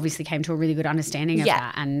and I obviously came to a really good understanding of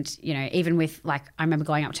that. And, you know, even with I remember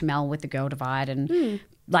going up to Mel with the Girl Divide and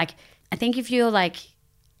I think if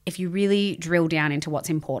you really drill down into what's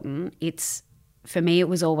important, for me, it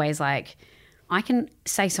was always like, I can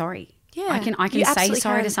say sorry. Yeah. I can say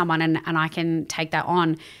sorry to someone and I can take that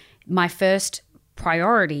on. My first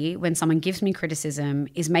priority when someone gives me criticism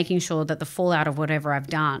is making sure that the fallout of whatever I've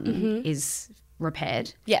done is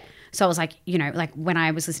repaired. Yeah. So I was like, you know, like when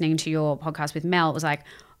I was listening to your podcast with Mel, it was like,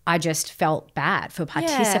 I just felt bad for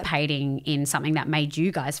participating in something that made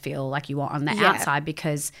you guys feel like you were on the outside,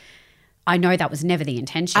 because I know that was never the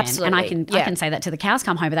intention. Absolutely. And I can say that to the cows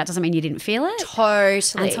come home, but that doesn't mean you didn't feel it.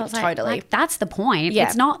 Totally. And so I was like, that's the point. Yeah.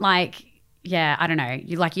 It's not like, I don't know.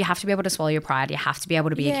 You have to be able to swallow your pride. You have to be able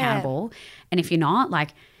to be accountable. And if you're not,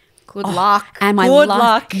 good luck. And good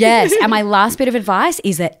luck. Yes. And my last bit of advice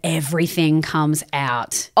is that everything comes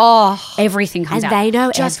out. Everything comes out. And they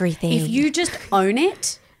know everything. If you just own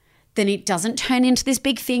it, then it doesn't turn into this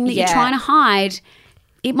big thing that you're trying to hide.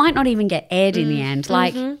 It might not even get aired in the end.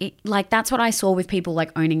 That's what I saw with people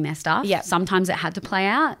owning their stuff. Yeah. Sometimes it had to play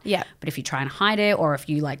out. Yeah. But if you try and hide it, or if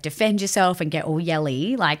you defend yourself and get all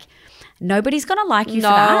yelly, nobody's going to like you for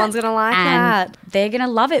that. No one's going to like that. They're going to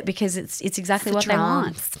love it because it's exactly what they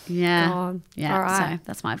want. Yeah. God. Yeah. All right. So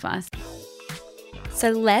that's my advice. So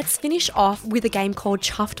let's finish off with a game called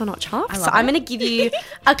Chuffed or Not Chuffed. So I'm going to give you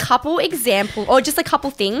a couple examples, or just a couple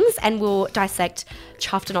things, and we'll dissect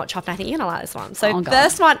Chuffed or Not Chuffed. I think you're going to like this one. So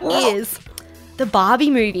first one is the Barbie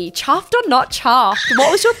movie. Chuffed or Not Chuffed?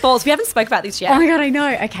 What was your thoughts? We haven't spoke about this yet. Oh my God, I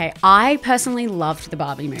know. Okay. I personally loved the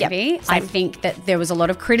Barbie movie. Yep, I think that there was a lot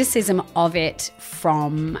of criticism of it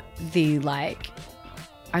from the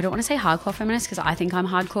I don't want to say hardcore feminist, because I think I'm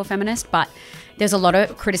hardcore feminist, but there's a lot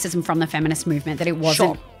of criticism from the feminist movement that it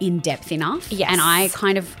wasn't in-depth enough. Yes. And I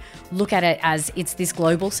kind of look at it as it's this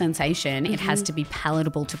global sensation. It has to be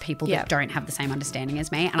palatable to people that don't have the same understanding as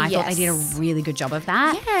me. And I thought they did a really good job of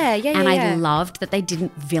that. And I loved that they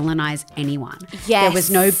didn't villainize anyone. Yes. There was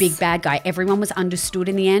no big bad guy. Everyone was understood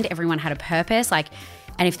in the end. Everyone had a purpose. And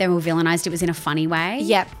if they were villainized, it was in a funny way.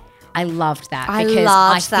 Yep. I loved that because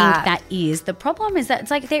I think that is the problem, is that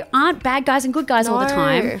it's there aren't bad guys and good guys all the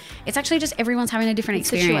time. It's actually just everyone's having a different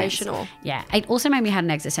experience. Situational. Yeah. It also made me have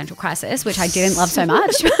an existential crisis, which I didn't love so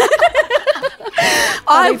much.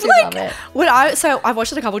 I've I've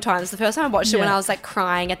watched it a couple of times. The first time I watched it when I was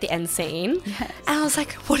crying at the end scene. Yes. And I was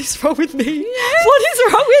like, what is wrong with me? Yes. What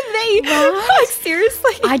is wrong with me? Right?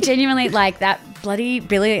 Seriously. I genuinely that bloody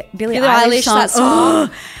Billie Eilish song. That song.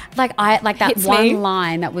 That one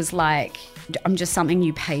line that was I'm just something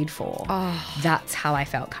you paid for. Oh. That's how I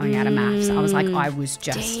felt coming out of maths. I was I was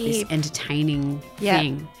just this entertaining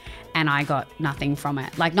thing. And I got nothing from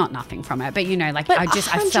it. Not nothing from it, but I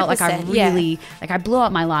felt like I really, I blew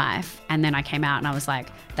up my life, and then I came out and I was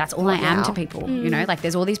that's all I am to people.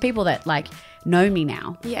 There's all these people that know me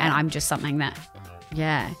now, and I'm just something that,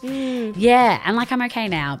 and I'm okay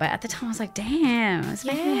now. But at the time I was damn, it's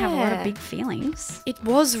making me have a lot of big feelings. It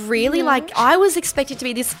was really I was expecting to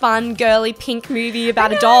be this fun, girly, pink movie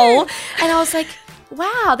about a doll, and I was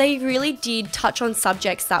wow, they really did touch on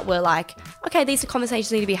subjects that were okay, these conversations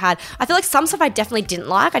need to be had. I feel some stuff I definitely didn't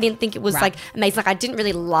like. I didn't think it was amazing. I didn't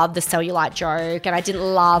really love the cellulite joke, and I didn't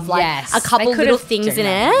love a couple little things in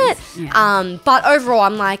it. Yeah. But overall,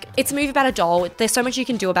 I'm it's a movie about a doll. There's so much you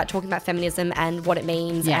can do about talking about feminism and what it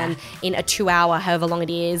means. Yeah. And in a 2 hour, however long it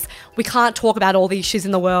is, we can't talk about all the issues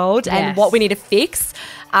in the world and what we need to fix.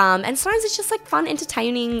 And sometimes it's just fun,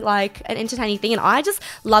 entertaining, an entertaining thing. And I just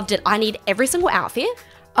loved it. I need every single outfit.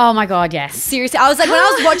 Oh my God, yes. Seriously, I was like, when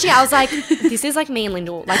I was watching it, I was like, this is like me and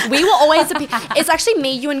Lyndall. Like, we were always it's actually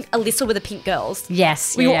me, you, and Alyssa were the pink girls.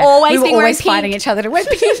 Yes. We were always wearing pink. fighting each other to wear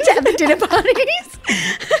pink at the dinner parties.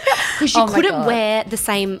 Because you couldn't wear the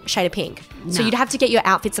same shade of pink. So you'd have to get your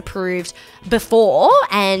outfits approved before,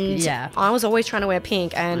 and I was always trying to wear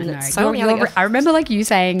pink. And I remember like you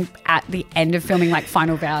saying at the end of filming like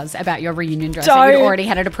Final Vows about your reunion dress that you'd already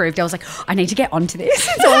had it approved. I was like, I need to get onto this.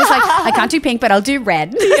 So I was like, I can't do pink, but I'll do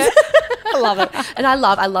red. Yeah. I love it. And I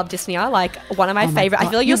love Disney. Like one of my favorite. I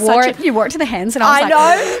feel like you wore it to the hands, and I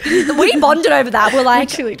know. We bonded over that. We're like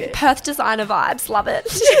Perth designer vibes. Love it.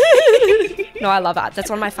 No, I love that. That's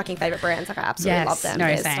one of my fucking favorite brands. Like I absolutely love them. No,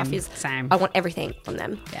 Their same. stuff is Same. I want everything from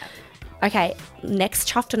them. Yeah. Okay, next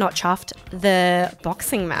chuffed or not chuffed, the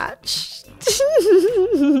boxing match.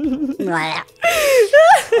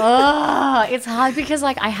 Oh, it's hard because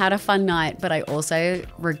like I had a fun night, but I also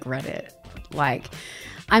regret it. Like,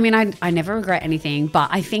 I mean, I never regret anything, but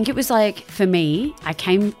I think it was like, for me, I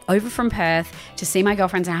came over from Perth to see my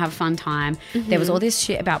girlfriends and have a fun time. Mm-hmm. There was all this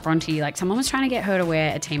shit about Bronte. Like, someone was trying to get her to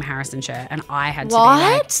wear a Team Harrison shirt, and I had to be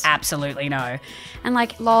like, absolutely no. And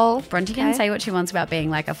like, lol, Bronte can say what she wants about being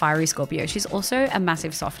like a fiery Scorpio. She's also a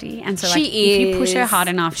massive softie. And so like, if you push her hard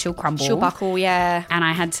enough, she'll crumble. She'll buckle, yeah. And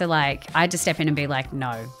I had to step in and be like,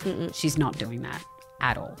 no, she's not doing that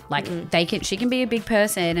at all. Like she can be a big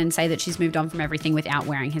person and say that she's moved on from everything without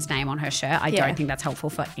wearing his name on her shirt. I don't think that's helpful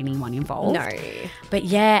for anyone involved. No. But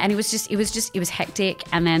yeah, and it was hectic.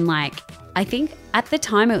 And then like, I think at the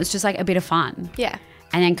time it was just like a bit of fun. Yeah.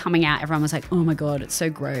 And then coming out, everyone was like, oh my God, it's so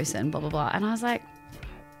gross and blah, blah, blah. And I was like,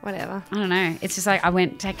 whatever. I don't know. It's just like I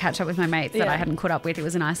went to catch up with my mates that I hadn't caught up with. It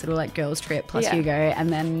was a nice little like girls trip plus Hugo,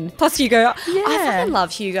 and then Hugo. Yeah. I fucking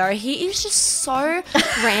love Hugo. He is just so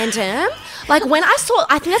random. Like when I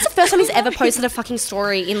think that's the first time he's ever posted a fucking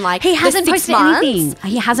story in like he hasn't posted anything.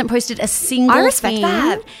 He hasn't posted a single thing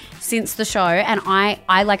that. Since the show. And I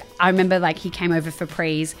remember like he came over for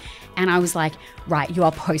prees. And I was like, right, you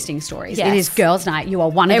are posting stories. Yes. It is girls' night. You are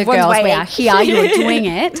one of the girls. We are here. You are doing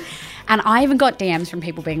it. And I even got DMs from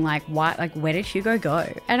people being like, "Why? Like, where did Hugo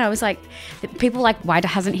go?" And I was like, people were like, "Why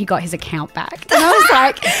hasn't he got his account back?" And I was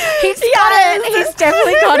like, "He's got it. He's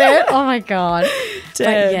definitely got it." Oh my God.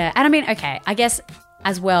 But yeah. And I mean, okay, I guess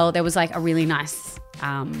as well, there was like a really nice.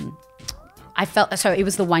 I felt so. It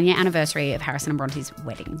was the 1 year anniversary of Harrison and Bronte's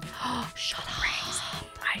wedding. Shut up.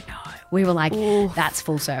 I know. We were like, that's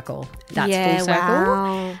full circle. That's full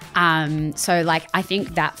circle. Wow. So like, I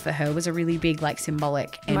think that for her was a really big like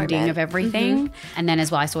symbolic ending of everything. Mm-hmm. And then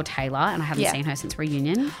as well, I saw Taylor, and I haven't seen her since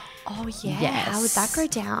reunion. Oh yeah. Yes. How would that go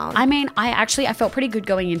down? I mean, I felt pretty good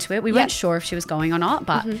going into it. We weren't sure if she was going or not,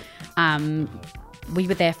 but we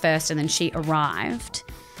were there first, and then she arrived.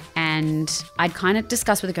 And I'd kind of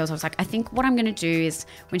discussed with the girls. I was like, I think what I'm going to do is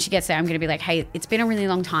when she gets there, I'm going to be like, hey, it's been a really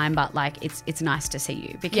long time, but like it's nice to see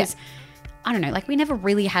you, because I don't know, like we never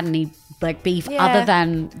really had any like beef other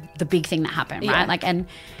than the big thing that happened, right? Like, and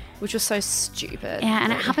which was so stupid. Yeah,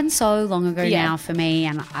 and it happened so long ago now for me,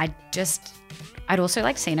 and I'd also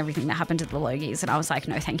like seen everything that happened to the Logies, and I was like,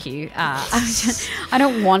 no, thank you. I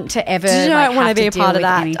don't want to ever. You don't want to be a part of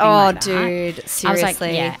that. Oh, like dude, that. seriously. I was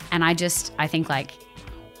like, and I think like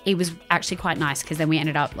it was actually quite nice, because then we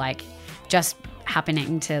ended up like just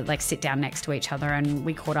happening to like sit down next to each other, and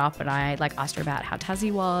we caught up, and I like asked her about how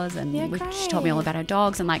Tassie was, and she told me all about her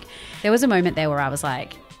dogs, and like there was a moment there where I was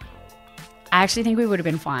like, I actually think we would have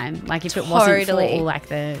been fine, like if it wasn't for all like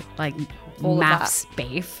the like all maths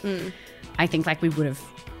beef. I think like we would have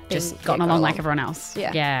just gotten along like everyone else.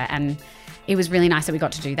 Yeah. And it was really nice that we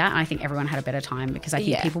got to do that. And I think everyone had a better time, because I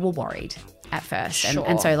think people were worried at first.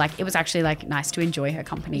 And so like it was actually like nice to enjoy her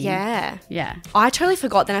company. Yeah. Yeah. I totally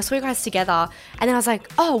forgot. Then I saw you guys together, and then I was like,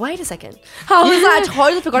 oh, wait a second. I was like, I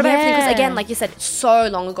totally forgot about everything, because again, like you said, so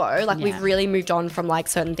long ago, like we've really moved on from like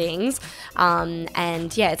certain things.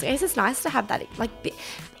 And yeah, it's just nice to have that like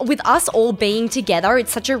with us all being together.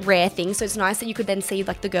 It's such a rare thing, so it's nice that you could then see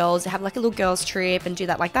like the girls have like a little girls trip and do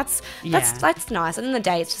that. Like that's nice. At the end of the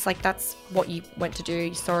day, it's just like that's what you went to do.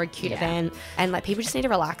 You saw a cute event, and like people just need to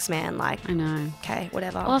relax, man. Like I know. Okay,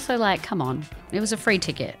 whatever. Also, like, come on, it was a free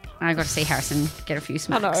ticket, and I got to see Harrison get a few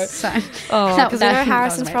smacks. I know. So, because I know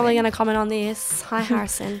Harrison's probably going to comment on this. Hi,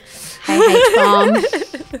 Harrison. Hey, Tom.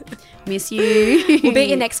 Miss you. We'll be at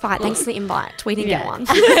your next fight. Thanks for the invite. We didn't get one.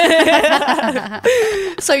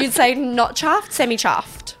 So you'd say not chuffed,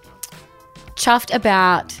 semi-chuffed? Chuffed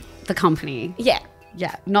about the company. Yeah.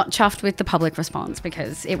 Yeah, not chuffed with the public response,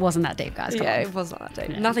 because it wasn't that deep, guys. It was not that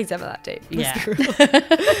deep. Yeah. Nothing's ever that deep. Yeah.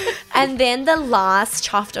 And then the last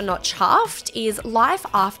chuffed or not chuffed is life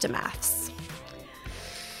after maths.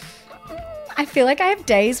 I I feel like I have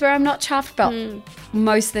days where I'm not chuffed, but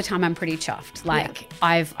most of the time I'm pretty chuffed. Like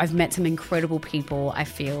I've met some incredible people. I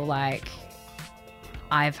feel like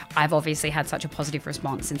I've obviously had such a positive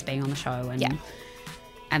response since being on the show,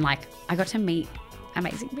 and like I got to meet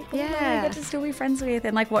amazing people that I get to still be friends with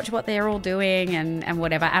and like watch what they're all doing and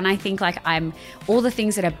whatever. And I think like all the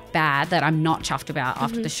things that are bad that I'm not chuffed about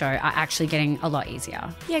after the show are actually getting a lot easier.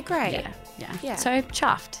 Yeah, great. Yeah. So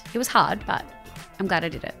chuffed. It was hard, but I'm glad I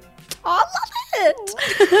did it. Oh, I love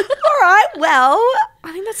it. All right. Well,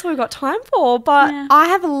 I think that's all we've got time for. But I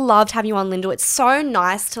have loved having you on, Lyndall. It's so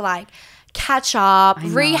nice to like catch up,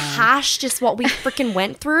 rehash just what we freaking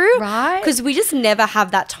went through. Right. Because we just never have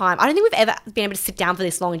that time. I don't think we've ever been able to sit down for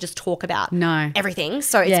this long and just talk about everything.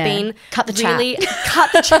 So it's been cut the really chat.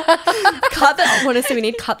 Cut the chat. Honestly, we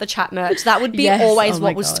need cut the chat merch. That would be always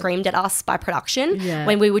what was screamed at us by production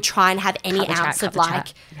when we would try and have any ounce of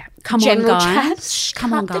like general chat.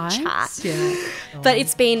 Come on, guys. Yeah. But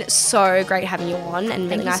it's been so great having you on and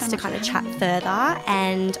really nice to kind of chat further.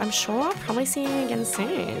 And I'm sure I'll probably see you again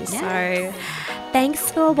soon. So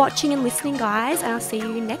thanks for watching and listening, guys. And I'll see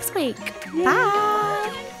you next week.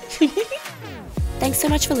 Bye. Thanks so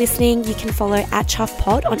much for listening. You can follow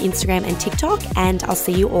 @ChuffedPod on Instagram and TikTok. And I'll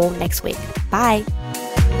see you all next week. Bye.